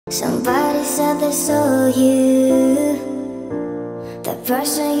Somebody said they saw you. That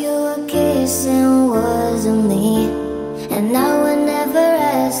person you were kissing wasn't me, and I would never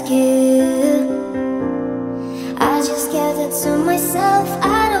ask you. I just kept it to myself.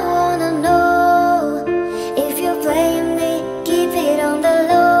 I don't wanna know if you're playing me. Keep it on the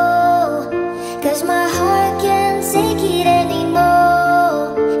low, 'cause my heart can't take it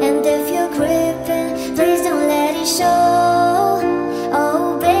anymore. And if you're creeping, please don't let it show.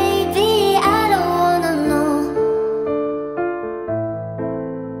 Oh baby, I don't wanna know.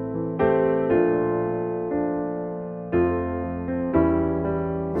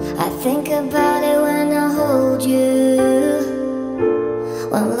 I think about it when I hold you.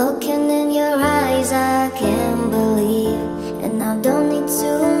 When looking in your eyes, I can't believe, and I don't need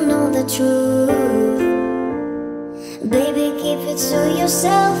to know the truth. Baby, keep it to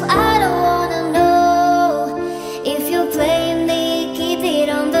yourself. I don't wanna know if you're playing me. Keep it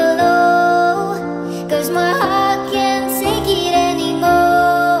on the low, 'cause my heart can't take it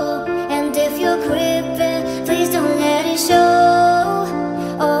anymore. And if you're creeping, please don't let it show.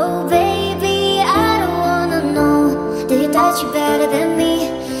 Oh baby, I don't wanna know. Did he touch you better than me?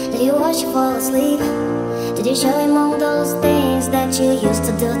 Did you watch you fall asleep? Did you show him all those things that you used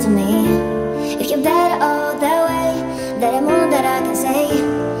to do to me? If you're better all that way, that ain't more that I can say.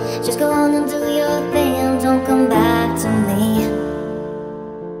 Just go on and do your thing, don't come back.